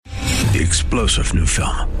The explosive new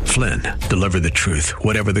film, Flynn, deliver the truth,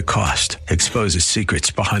 whatever the cost, exposes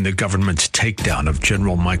secrets behind the government's takedown of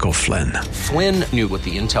General Michael Flynn. Flynn knew what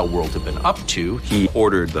the intel world had been up to. He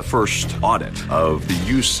ordered the first audit of the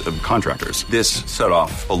use of contractors. This set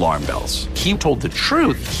off alarm bells. He told the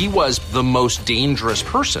truth. He was the most dangerous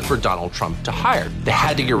person for Donald Trump to hire. They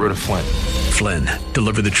had to get rid of Flynn. Flynn,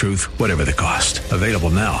 deliver the truth, whatever the cost. Available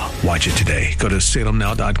now. Watch it today. Go to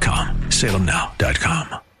salemnow.com.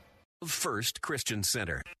 salemnow.com. First Christian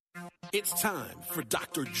Center. It's time for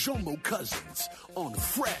Dr. Jomo Cousins on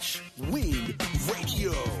Fresh Wind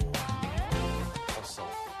Radio.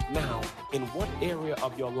 Now, in what area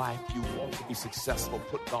of your life you want to be successful,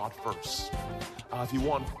 put God first. If you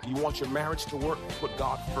want your marriage to work, put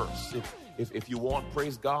God first. If you want,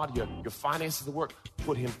 praise God, your finances to work,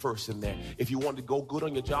 put him first in there. If you want to go good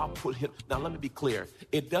on your job, put him. Now, let me be clear.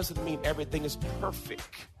 It doesn't mean everything is perfect.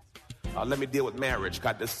 Let me deal with marriage.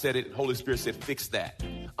 God just said it. Holy Spirit said, fix that.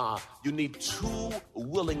 You need two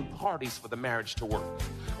willing parties for the marriage to work.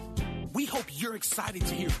 We hope you're excited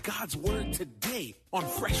to hear God's word today on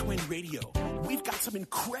Fresh Wind Radio. We've got some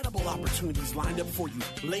incredible opportunities lined up for you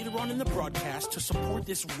later on in the broadcast to support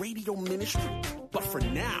this radio ministry. But for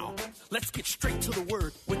now, let's get straight to the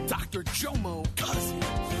word with Dr. Jomo Cousins.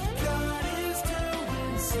 God is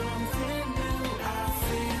doing something new. I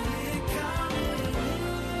feel it coming.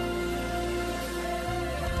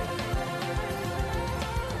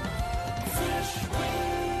 Fresh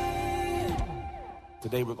Wind.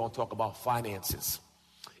 Today we're going to talk about finances.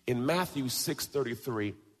 In Matthew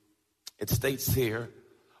 6:33, it states here,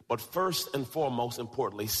 but first and foremost,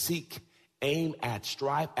 importantly, seek, aim at,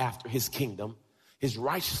 strive after his kingdom, his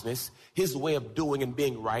righteousness, his way of doing and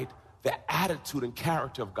being right, the attitude and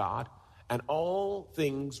character of God, and all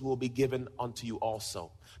things will be given unto you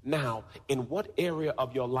also. Now, in what area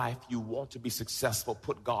of your life you want to be successful,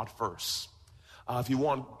 put God first. If you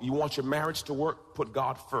want your marriage to work, put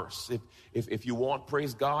God first. If you want,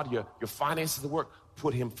 praise God, your finances to work,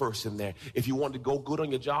 put him first in there. If you want to go good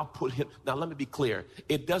on your job, put him. Now, let me be clear.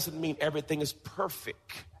 It doesn't mean everything is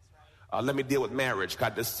perfect. Let me deal with marriage.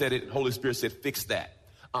 God just said it. Holy Spirit said, fix that.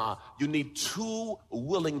 You need two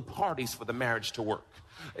willing parties for the marriage to work.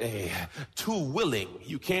 Two willing.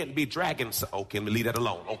 You can't be dragging. Okay, let me leave that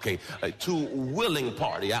alone. Okay, two willing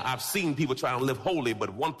party. I've seen people trying to live holy,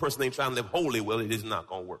 but one person ain't trying to live holy. Well, it is not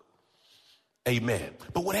going to work. Amen.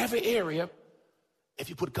 But whatever area, if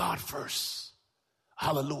you put God first,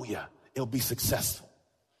 hallelujah, it'll be successful.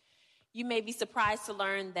 You may be surprised to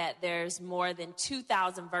learn that there's more than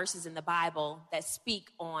 2,000 verses in the Bible that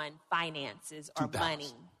speak on finances or 2,000.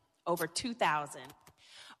 money. Over 2,000.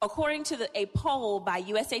 According to a poll by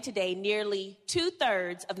USA Today, nearly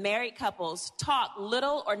 2/3 of married couples talk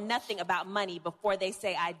little or nothing about money before they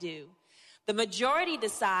say I do. The majority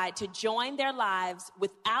decide to join their lives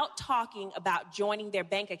without talking about joining their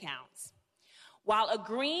bank accounts. While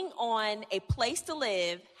agreeing on a place to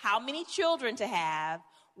live, how many children to have,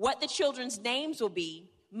 what the children's names will be,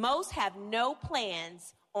 most have no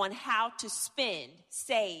plans on how to spend,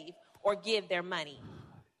 save, or give their money.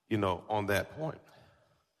 You know, on that point,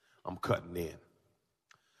 I'm cutting in.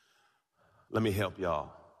 Let me help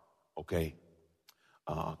y'all, okay?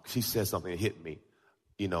 She said something that hit me.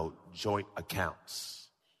 You know, joint accounts.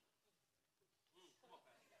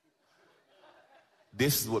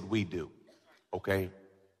 This is what we do, okay?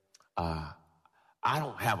 I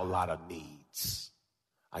don't have a lot of needs.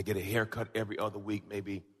 I get a haircut every other week,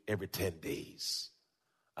 maybe every 10 days.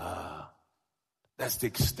 That's the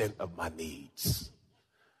extent of my needs.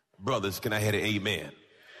 Brothers, can I hear an amen?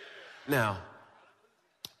 Now,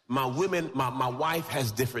 my wife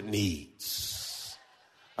has different needs.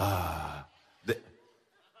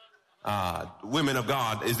 Women of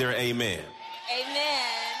God, is there an amen?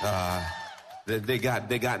 Amen. They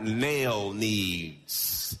got nail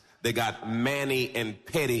needs. They got mani and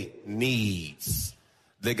pedi needs.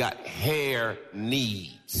 They got hair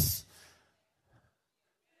needs.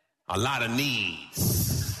 A lot of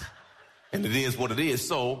needs. And it is what it is.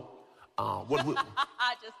 So, what we,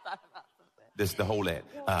 I just thought about something. This the whole ad.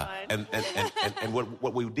 And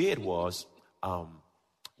what we did was,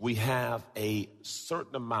 we have a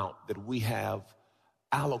certain amount that we have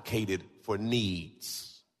allocated for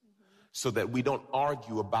needs, so that we don't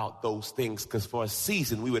argue about those things. Because for a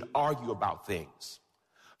season, we would argue about things.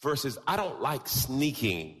 Versus, I don't like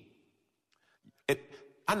sneaking.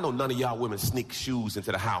 I know none of y'all women sneak shoes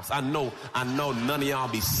into the house. I know none of y'all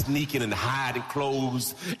be sneaking and hiding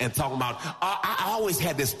clothes and talking about, I always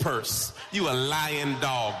had this purse. You a lying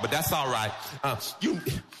dog, but that's all right.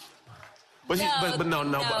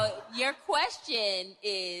 No. Your question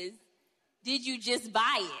is, did you just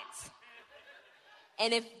buy it?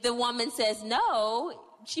 And if the woman says no,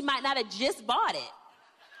 she might not have just bought it.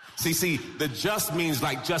 See, the just means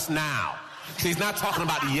like just now. See, he's not talking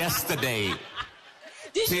about yesterday.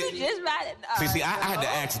 Did you just buy it? I had to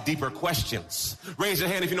ask deeper questions. Raise your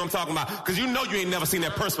hand if you know what I'm talking about, because you know you ain't never seen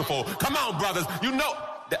that purse before. Come on, brothers. You know.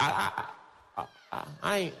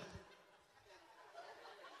 I ain't.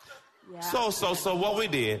 Yeah. So what we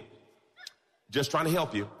did, just trying to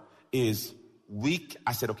help you, is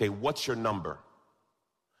I said, okay, what's your number?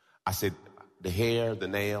 I said, the hair, the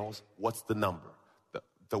nails, what's the number?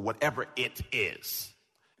 The whatever it is.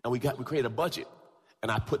 And we created a budget.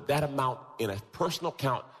 And I put that amount in a personal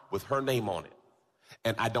account with her name on it.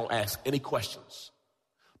 And I don't ask any questions.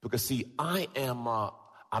 Because, see, I am a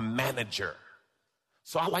manager.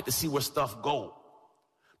 So I like to see where stuff go.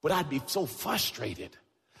 But I'd be so frustrated.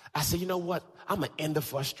 I said, you know what? I'm going to end the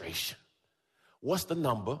frustration. What's the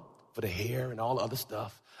number for the hair and all the other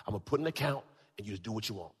stuff? I'm going to put in an account and you just do what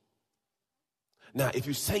you want. Now, if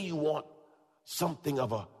you say you want something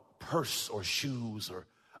of a purse or shoes or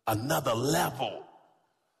another level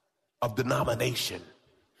of denomination,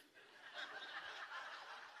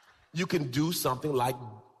 you can do something like,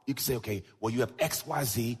 you can say, okay, well, you have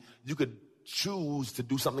XYZ. You could choose to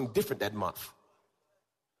do something different that month.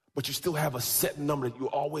 But you still have a set number that you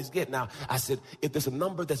always get. Now, I said, if there's a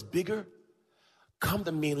number that's bigger, come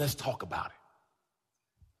to me and let's talk about it.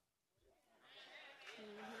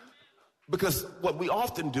 Because what we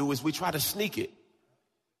often do is we try to sneak it.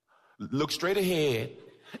 Look straight ahead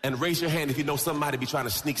and raise your hand if you know somebody be trying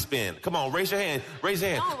to sneak spin. Come on, raise your hand. Raise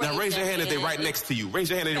your hand. Now raise your hand if they're right next to you. Raise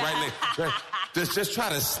your hand if they're right next. Just try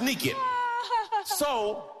to sneak it.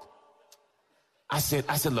 So I said,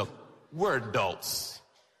 look, we're adults.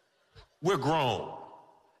 We're grown.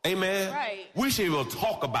 Amen. Right. We should be able to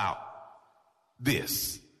talk about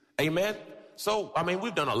this. Amen. So,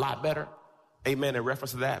 we've done a lot better. Amen. In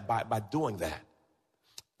reference to that by doing that.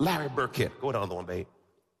 Larry Burkett. Go down the one, babe.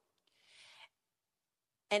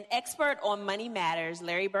 An expert on money matters,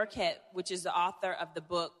 Larry Burkett, which is the author of the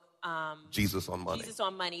book Jesus on Money. Jesus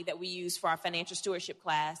on Money that we use for our financial stewardship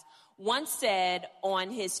class, once said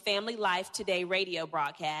on his Family Life Today radio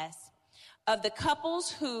broadcast, of the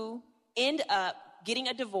couples who end up getting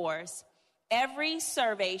a divorce, every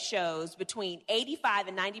survey shows between 85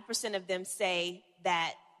 and 90% of them say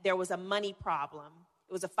that there was a money problem.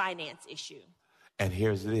 It was a finance issue. And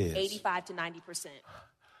here's it is. 85 to 90%.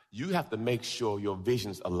 You have to make sure your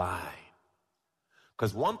visions align.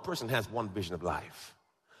 Because one person has one vision of life.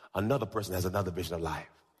 Another person has another vision of life.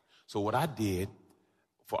 So what I did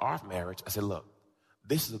for our marriage, I said, look,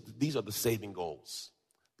 these are the saving goals.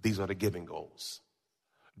 These are the giving goals.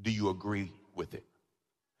 Do you agree with it?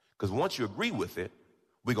 Because once you agree with it,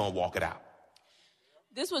 we're going to walk it out.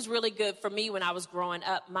 This was really good for me when I was growing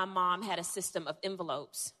up. My mom had a system of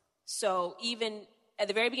envelopes. So even at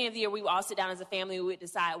the very beginning of the year, we would all sit down as a family. We would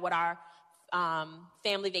decide what our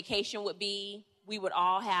family vacation would be. We would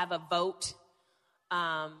all have a vote.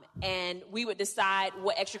 And we would decide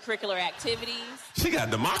what extracurricular activities. She got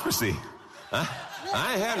democracy.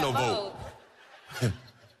 I ain't have no vote.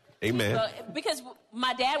 Amen. So, because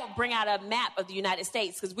my dad would bring out a map of the United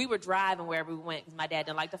States because we were driving wherever we went because my dad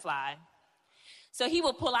didn't like to fly. So he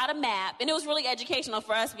would pull out a map, and it was really educational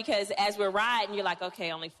for us because as we're riding, you're like,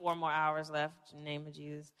 okay, only 4 more hours left, in the name of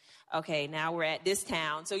Jesus. Okay, now we're at this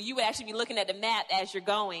town. So you would actually be looking at the map as you're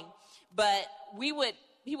going. But he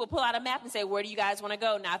would pull out a map and say, where do you guys want to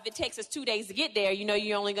go? Now, if it takes us 2 days to get there, you know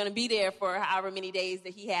you're only going to be there for however many days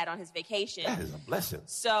that he had on his vacation. That is a blessing.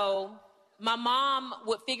 So my mom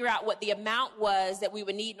would figure out what the amount was that we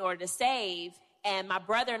would need in order to save. And my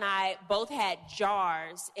brother and I both had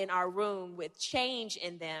jars in our room with change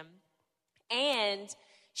in them. And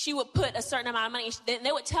she would put a certain amount of money. Then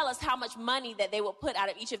they would tell us how much money that they would put out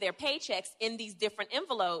of each of their paychecks in these different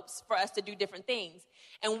envelopes for us to do different things.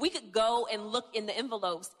 And we could go and look in the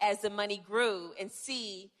envelopes as the money grew and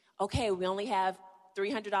see, okay, we only have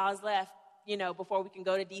 $300 left, before we can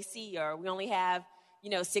go to DC, or we only have,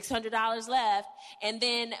 $600 left. And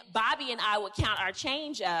then Bobby and I would count our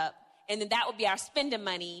change up. And then that would be our spending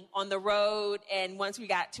money on the road and once we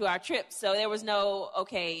got to our trip. So there was no,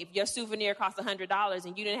 okay, if your souvenir cost $100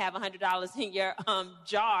 and you didn't have $100 in your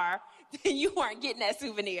jar, then you weren't getting that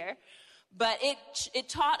souvenir. But it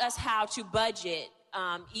taught us how to budget,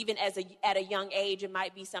 even at a young age. It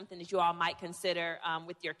might be something that you all might consider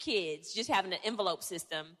with your kids, just having an envelope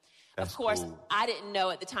system. That's of course, cool. I didn't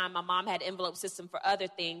know at the time my mom had an envelope system for other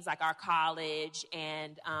things like our college,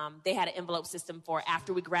 and they had an envelope system for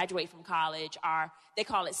after we graduate from college, they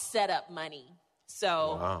call it setup money.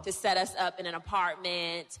 So to set us up in an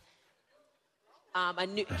apartment,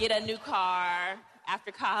 get a new car,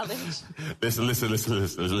 after college.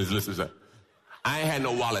 Listen. I ain't had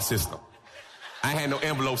no wallet system. I ain't had no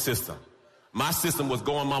envelope system. My system was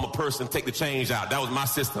go in mama purse and take the change out. That was my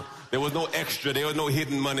system. There was no extra. There was no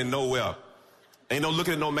hidden money nowhere. Ain't no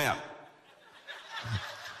looking at no map.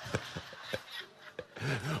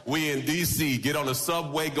 We in D.C., get on the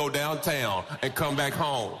subway, go downtown, and come back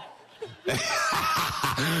home.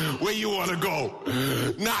 Where you want to go?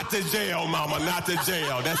 Not to jail, mama, not to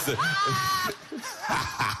jail. That's the...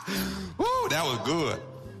 Woo, that was good.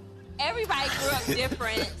 Everybody grew up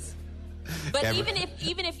different. But even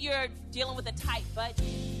if you're dealing with a tight budget.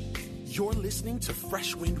 You're listening to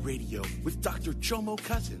Fresh Wind Radio with Dr. Jomo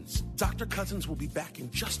Cousins. Dr. Cousins will be back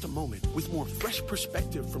in just a moment with more fresh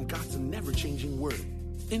perspective from God's never-changing word.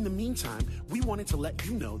 In the meantime, we wanted to let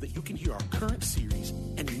you know that you can hear our current series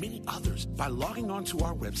and many others by logging on to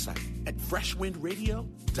our website at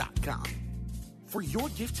freshwindradio.com. For your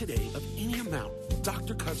gift today of any amount,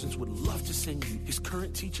 Dr. Cousins would love to send you his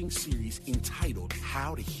current teaching series entitled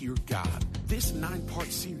How to Hear God. This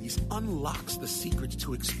 9-part series unlocks the secrets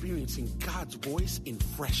to experiencing God's voice in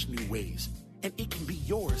fresh new ways. And it can be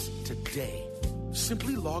yours today.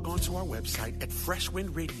 Simply log on to our website at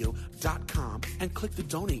freshwindradio.com and click the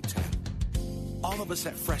Donate tab. All of us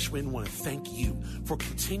at Freshwind want to thank you for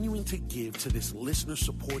continuing to give to this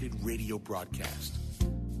listener-supported radio broadcast.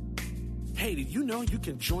 Hey, did you know you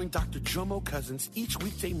can join Dr. Jomo Cousins each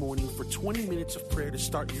weekday morning for 20 minutes of prayer to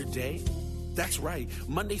start your day? That's right.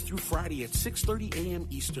 Monday through Friday at 6:30 a.m.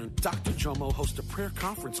 Eastern, Dr. Jomo hosts a prayer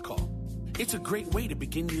conference call. It's a great way to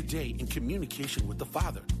begin your day in communication with the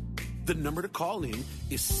Father. The number to call in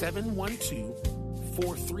is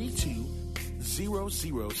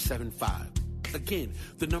 712-432-0075. Again,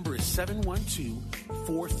 the number is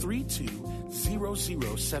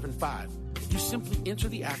 712-432-0075. You simply enter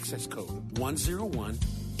the access code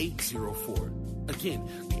 101804. Again,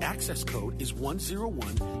 the access code is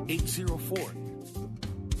 101804.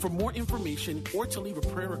 For more information or to leave a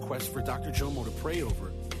prayer request for Dr. Jomo to pray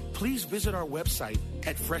over, please visit our website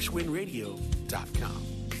at freshwindradio.com.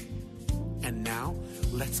 And now,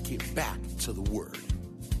 let's get back to the Word.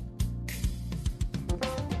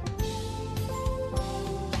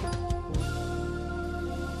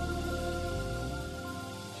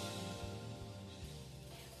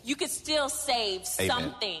 You could still save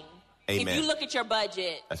something. Amen. If you look at your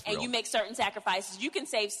budget and you make certain sacrifices, you can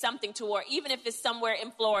save something toward, even if it's somewhere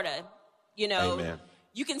in Florida, you know, Amen.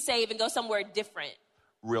 You can save and go somewhere different.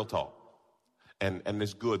 Real talk. And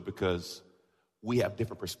it's good because we have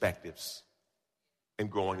different perspectives in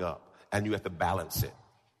growing up, and you have to balance it.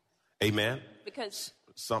 Amen? Because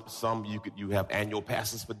some you have annual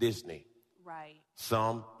passes for Disney. Right.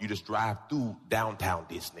 Some you just drive through downtown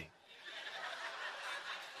Disney.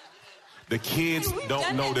 The kids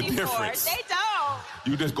don't know the difference. They don't.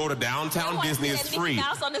 You just go to downtown Disney, it's free.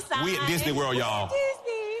 On the side. We at Disney World, y'all.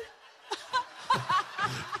 Disney.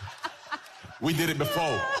 We did it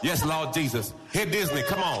before. Yes, Lord Jesus. Hit Disney,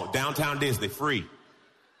 come on. Downtown Disney, free.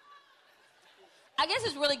 I guess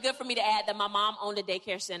it's really good for me to add that my mom owned a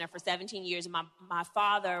daycare center for 17 years, and my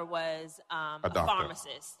father was a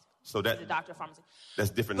pharmacist. So that he's a doctor of pharmacy.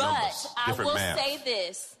 That's different numbers, different math. But I will say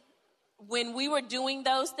this. When we were doing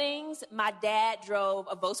those things, my dad drove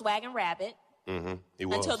a Volkswagen Rabbit He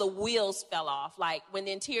was. until the wheels fell off. Like when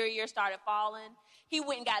the interior started falling, he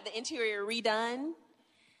went and got the interior redone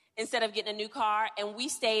instead of getting a new car. And we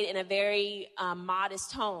stayed in a very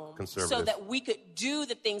modest home so that we could do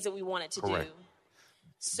the things that we wanted to do.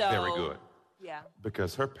 So, very good. Yeah.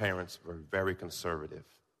 Because her parents were very conservative.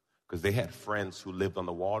 Because they had friends who lived on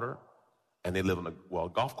the water, and they lived on the,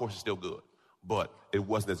 golf course is still good, but it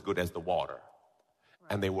wasn't as good as the water.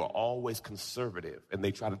 Right. And they were always conservative. And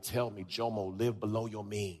they tried to tell me, Jomo, live below your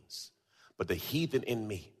means. But the heathen in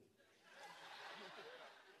me,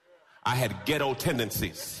 I had ghetto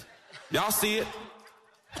tendencies. Y'all see it?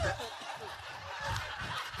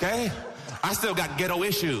 Okay? I still got ghetto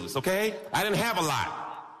issues, okay? I didn't have a lot.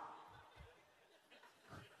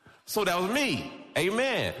 So that was me.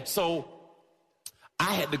 Amen. So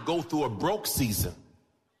I had to go through a broke season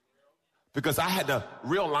because I had to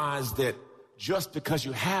realize that just because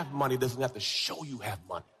you have money doesn't have to show you have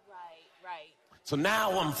money. Right. So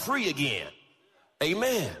now I'm free again.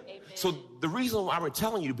 Amen. So the reason why we're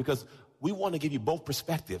telling you, because we want to give you both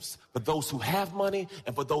perspectives, for those who have money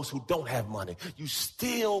and for those who don't have money. You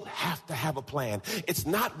still have to have a plan. It's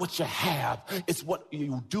not what you have, it's what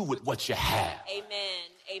you do with what you have. Amen.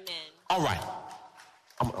 All right.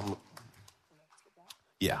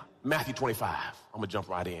 Matthew 25. I'm going to jump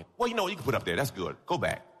right in. Well, you can put up there. That's good. Go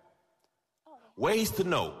back. Ways to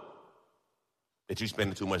know that you're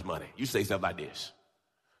spending too much money. You say stuff like this.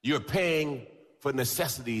 You're paying for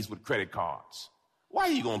necessities with credit cards. Why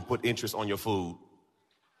are you going to put interest on your food?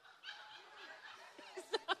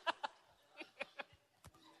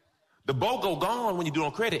 The BOGO gone when you do it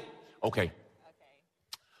on credit. Okay.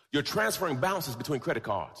 You're transferring balances between credit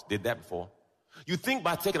cards. Did that before. You think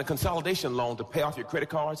by taking a consolidation loan to pay off your credit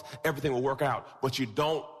cards, everything will work out, but you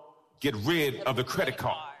don't get rid of the credit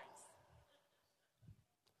card.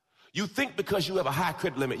 You think because you have a high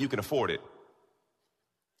credit limit, you can afford it.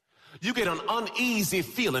 You get an uneasy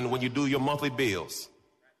feeling when you do your monthly bills.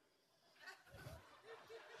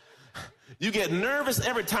 You get nervous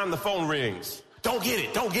every time the phone rings. Don't get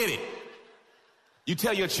it, don't get it. You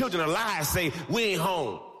tell your children a lie, say, we ain't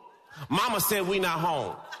home. Mama said we not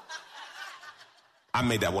home. I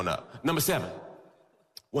made that one up. Number 7,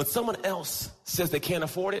 when someone else says they can't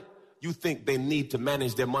afford it, you think they need to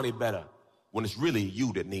manage their money better when it's really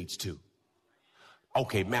you that needs to.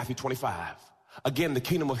 Okay, Matthew 25. Again, the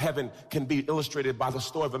kingdom of heaven can be illustrated by the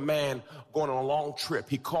story of a man going on a long trip.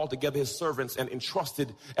 He called together his servants and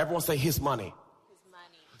entrusted, everyone say his money.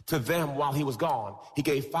 To them while he was gone. He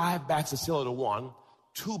gave 5 bags of silver to one,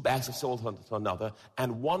 2 bags of silver to another,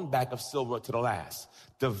 and 1 bag of silver to the last,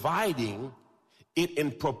 dividing it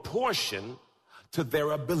in proportion to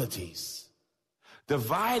their abilities.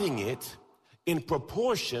 Dividing it in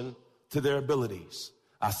proportion to their abilities.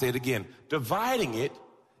 I say it again. Dividing it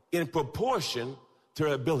in proportion to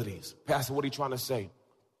their abilities. Pastor, what are you trying to say?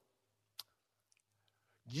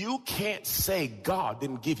 You can't say God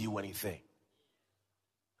didn't give you anything.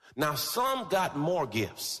 Now, some got more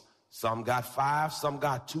gifts. Some got 5, some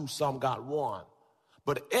got 2, some got 1.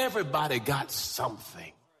 But everybody got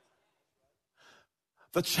something.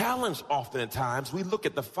 The challenge oftentimes, we look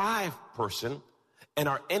at the 5 person and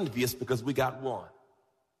are envious because we got 1.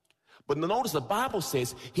 But notice the Bible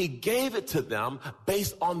says he gave it to them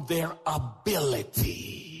based on their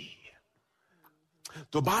ability.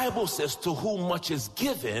 The Bible says to whom much is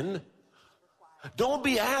given, don't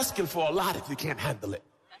be asking for a lot if you can't handle it.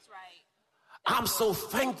 That's right. I'm so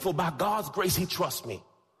thankful by God's grace he trusts me.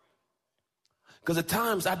 Because at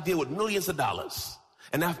times I deal with millions of dollars.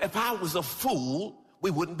 And if I was a fool,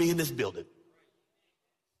 we wouldn't be in this building.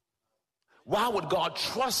 Why would God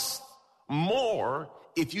trust more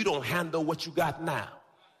if you don't handle what you got now?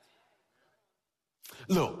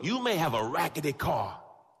 Look, you may have a raggedy car,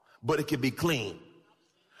 but it can be clean.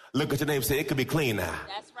 Look at your neighbor and say, it can be clean now.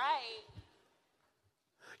 That's right.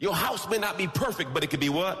 Your house may not be perfect, but it can be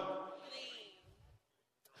what?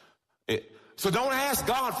 So don't ask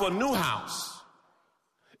God for a new house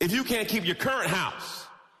if you can't keep your current house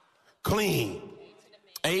clean.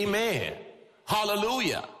 Amen.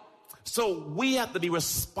 Hallelujah. So we have to be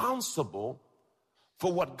responsible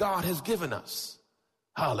for what God has given us.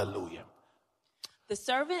 Hallelujah. The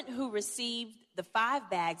servant who received the 5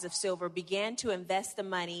 bags of silver began to invest the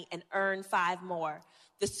money and earn 5 more.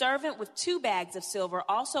 The servant with 2 bags of silver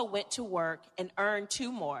also went to work and earned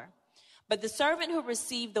 2 more. But the servant who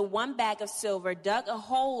received the 1 bag of silver dug a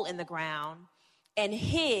hole in the ground and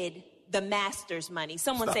hid the master's money.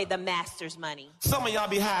 Someone say the master's money. Some of y'all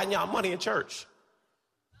be hiding y'all money in church.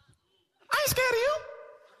 I ain't scared of you.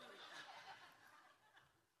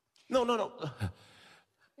 No.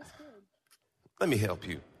 That's good. Let me help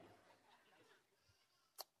you.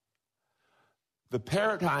 The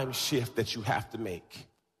paradigm shift that you have to make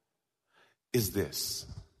is this.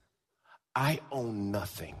 I own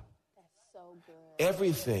nothing. That's so good.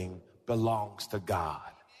 Everything belongs to God.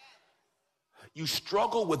 You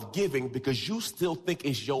struggle with giving because you still think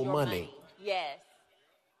it's your money. Yes.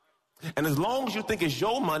 And as long as you think it's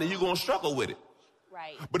your money, you're going to struggle with it.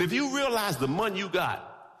 Right. But if you realize the money you got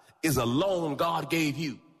is a loan God gave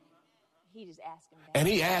you, He just asked him back. and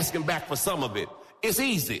he asking back for some of it, it's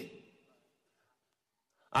easy.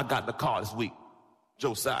 I got the car this week,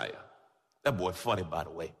 Josiah. That boy funny, by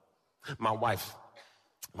the way. My wife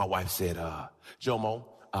said, Jomo,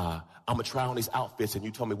 I'm going to try on these outfits and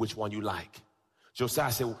you told me which one you like.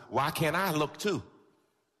 Josiah said, why can't I look too?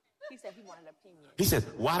 He said he wanted an opinion. He said,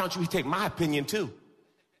 why don't you take my opinion too?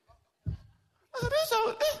 I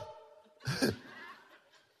said,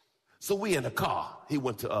 so we in the car. He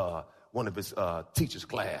went to one of his teacher's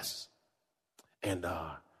class. And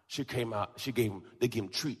she came out, they gave him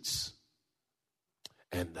treats.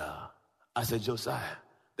 And I said, Josiah,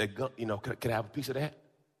 that gun, can I have a piece of that?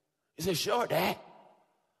 He said, sure, Dad.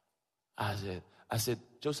 I said,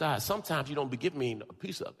 Josiah, sometimes you don't be giving me a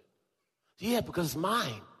piece of it. Yeah, because it's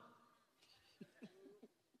mine.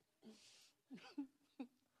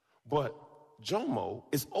 But Jomo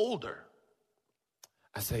is older.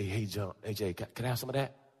 I say, hey, Jay, can I have some of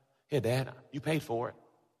that? Here, Dad, you paid for it.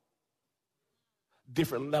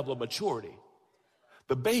 Different level of maturity.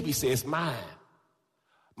 The baby says mine.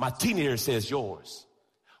 My teenager says yours.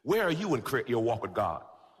 Where are you in your walk with God?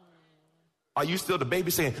 Are you still the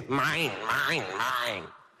baby saying, mine, mine, mine?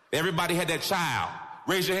 Everybody had that child.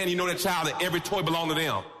 Raise your hand, you know that child, that every toy belonged to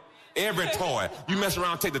them. Every toy. You mess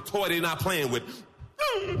around, take the toy they're not playing with.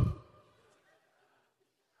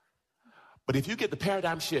 But if you get the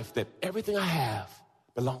paradigm shift that everything I have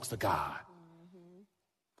belongs to God,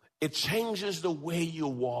 it changes the way you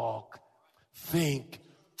walk, think,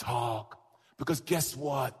 talk. Because guess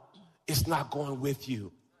what? It's not going with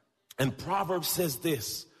you. And Proverbs says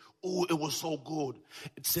this. Oh, it was so good.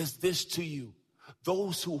 It says this to you.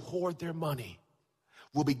 Those who hoard their money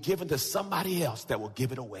will be given to somebody else that will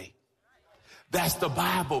give it away. That's the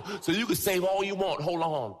Bible. So you can save all you want. Hold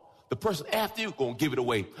on. The person after you is going to give it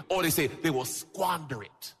away. Or they say they will squander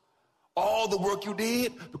it. All the work you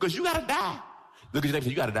did, because you got to die. Look at your neighbor,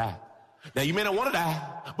 you got to die. Now, you may not want to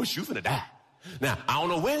die, but you finna die. Now, I don't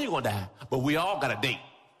know when you're going to die, but we all got a date.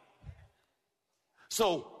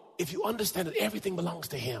 So, if you understand that everything belongs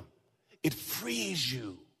to him, it frees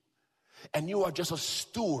you. And you are just a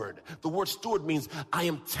steward. The word steward means I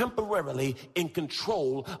am temporarily in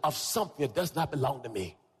control of something that does not belong to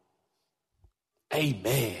me.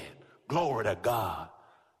 Amen. Glory to God.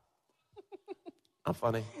 I'm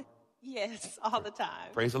funny. Yes, all the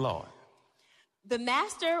time. Praise the Lord. The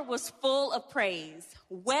master was full of praise.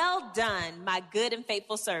 Well done, my good and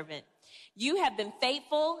faithful servant. You have been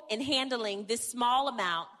faithful in handling this small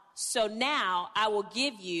amount, so now I will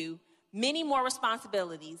give you many more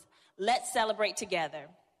responsibilities. Let's celebrate together.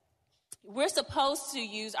 We're supposed to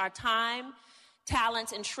use our time,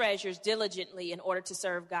 talents, and treasures diligently in order to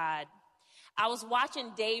serve God. I was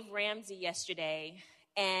watching Dave Ramsey yesterday,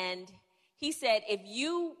 and he said, if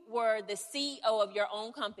you were the CEO of your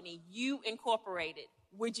own company, you incorporated,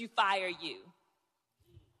 would you fire you?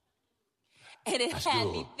 And it had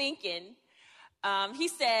me thinking. He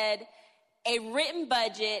said, a written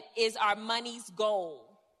budget is our money's goal.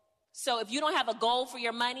 So if you don't have a goal for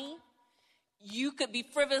your money, you could be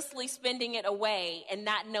frivolously spending it away and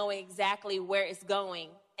not knowing exactly where it's going.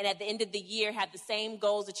 And at the end of the year, have the same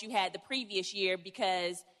goals that you had the previous year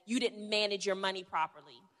because you didn't manage your money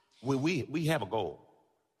properly. We have a goal.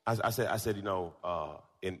 I said, you know,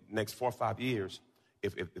 in next 4 or 5 years,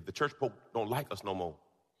 if the church folk don't like us no more,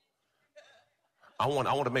 I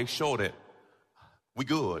want to make sure that we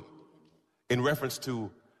good in reference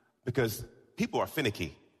to, because people are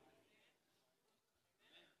finicky.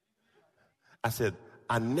 I said,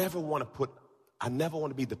 I never want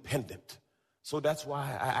to be dependent. So that's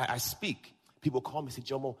why I speak. People call me and say,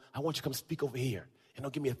 Jomo, I want you to come speak over here. And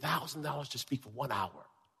they'll give me $1,000 to speak for 1 hour.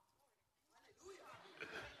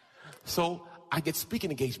 So I get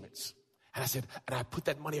speaking engagements. And I said, and I put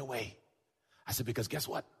that money away. I said, because guess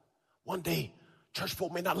what? One day, church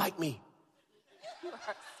folk may not like me. You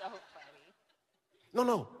are so funny.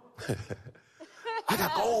 No. I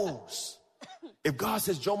got goals. If God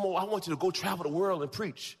says, Jomo, I want you to go travel the world and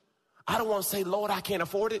preach, I don't want to say, Lord, I can't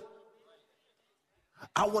afford it.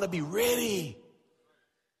 I want to be ready.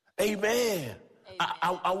 Amen.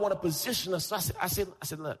 I want to position us. So I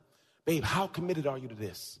said, look, babe, how committed are you to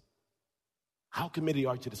this? How committed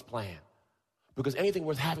are you to this plan? Because anything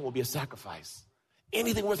worth having will be a sacrifice.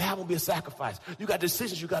 Anything worth having will be a sacrifice. You got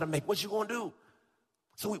decisions you got to make. What you going to do?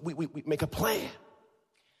 So we make a plan.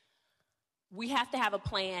 We have to have a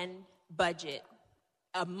plan budget,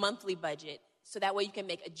 a monthly budget, so that way you can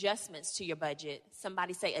make adjustments to your budget.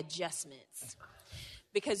 Somebody say adjustments.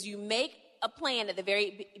 Because you make a plan at the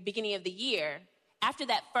very beginning of the year. After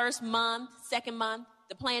that first month, second month,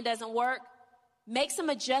 the plan doesn't work, make some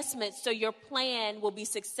adjustments so your plan will be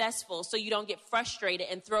successful, so you don't get frustrated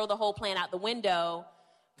and throw the whole plan out the window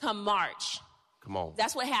come March. Come on.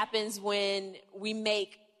 That's what happens when we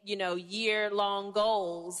make, year-long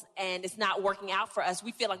goals and it's not working out for us.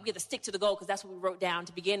 We feel like we have to stick to the goal because that's what we wrote down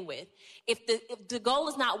to begin with. If the goal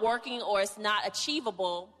is not working or it's not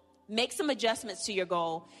achievable, make some adjustments to your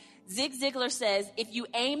goal. Zig Ziglar says, if you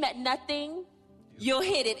aim at nothing, you'll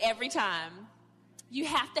hit it every time. You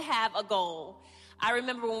have to have a goal. I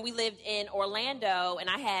remember when we lived in Orlando and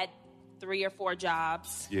I had 3 or 4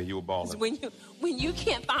 jobs. Yeah, you were balling. When you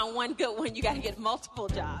can't find one good one, you got to get multiple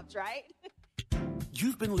jobs, right?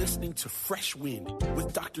 You've been listening to Fresh Wind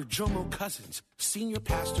with Dr. Jomo Cousins, Senior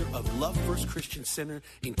Pastor of Love First Christian Center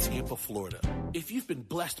in Tampa, Florida. If you've been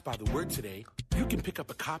blessed by the word today, you can pick up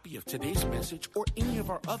a copy of today's message or any of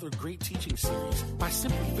our other great teaching series by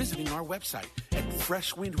simply visiting our website at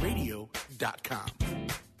freshwindradio.com.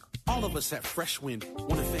 All of us at Fresh Wind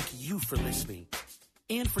want to thank you for listening.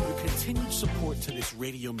 and for your continued support to this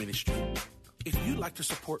radio ministry. If you'd like to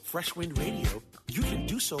support Fresh Wind Radio, you can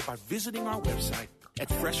do so by visiting our website at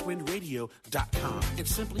freshwindradio.com and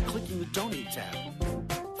simply clicking the Donate tab.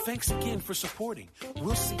 Thanks again for supporting.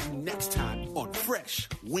 We'll see you next time on Fresh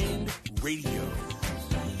Wind Radio.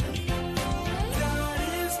 God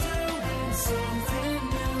is doing something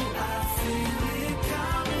new. I feel it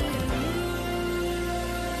coming.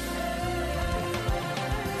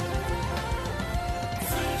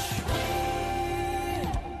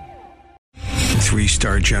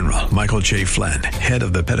 Three-star General Michael J. Flynn, head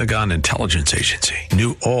of the Pentagon Intelligence Agency,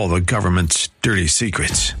 knew all the government's dirty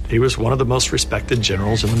secrets. He was one of the most respected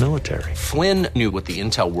generals in the military. Flynn knew what the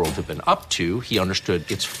intel world had been up to. He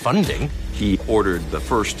understood its funding. He ordered the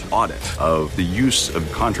first audit of the use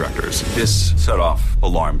of contractors. This set off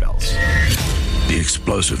alarm bells. The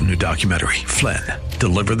explosive new documentary, Flynn,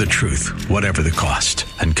 Deliver the Truth, Whatever the Cost,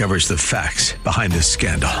 uncovers the facts behind this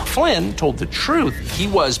scandal. Flynn told the truth. He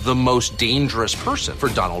was the most dangerous person for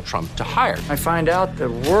Donald Trump to hire. I find out the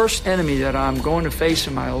worst enemy that I'm going to face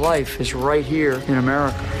in my life is right here in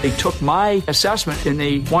America. They took my assessment and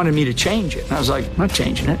they wanted me to change it. And I was like, I'm not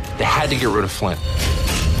changing it. They had to get rid of Flynn.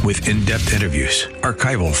 With in-depth interviews,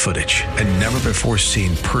 archival footage, and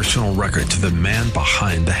never-before-seen personal records of the man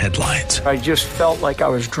behind the headlines. I just felt like I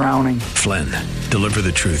was drowning. Flynn, Deliver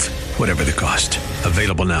the Truth, Whatever the Cost.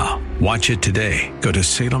 Available now. Watch it today. Go to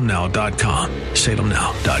salemnow.com.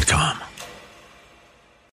 salemnow.com.